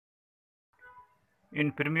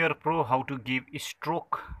In Premiere Pro, how to give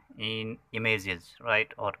stroke in images, right,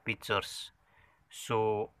 or pictures.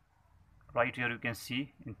 So right here you can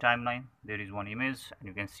see in timeline there is one image and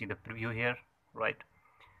you can see the preview here, right?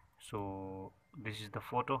 So this is the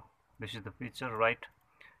photo, this is the picture, right?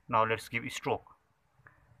 Now let's give stroke.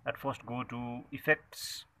 At first go to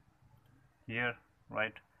effects here,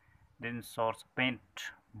 right? Then source paint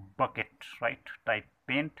bucket, right? Type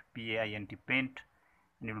paint, P-A-I-N-T, paint,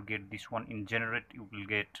 and you will get this one. In generate you will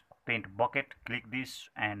get paint bucket. Click this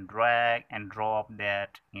and drag and drop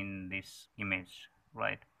that in this image,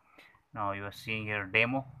 right? Now you are seeing here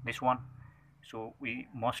demo, this one. So we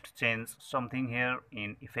must change something here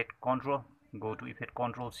in effect control. Go to effect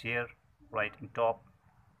controls here, right in top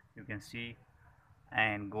you can see,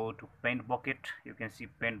 and go to paint bucket. You can see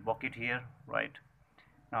paint bucket here, right?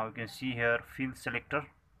 Now you can see here fill selector,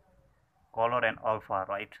 color and alpha,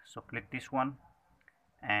 right? So click this one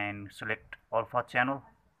and select alpha channel,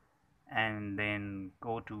 and then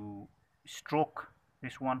go to stroke,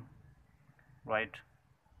 this one, right?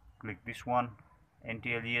 Click this one,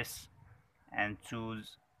 anti-alias, and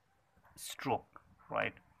choose stroke,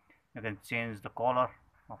 right? You can change the color,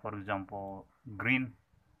 for example green,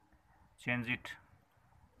 change it,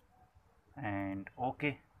 and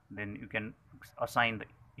okay. Then you can assign the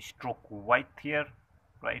stroke white here,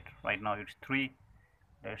 right now it's 3.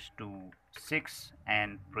 Let's do 6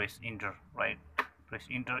 and press enter, right? Press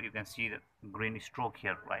enter, you can see the green stroke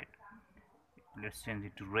here, right? Let's change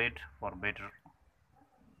it to red for better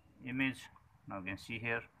image. Now you can see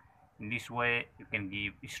here, in this way you can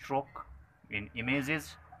give stroke in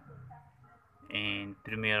images in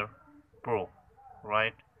Premiere Pro,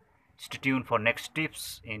 right? Stay tuned for next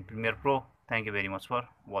tips in Premiere Pro. Thank you very much for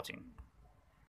watching.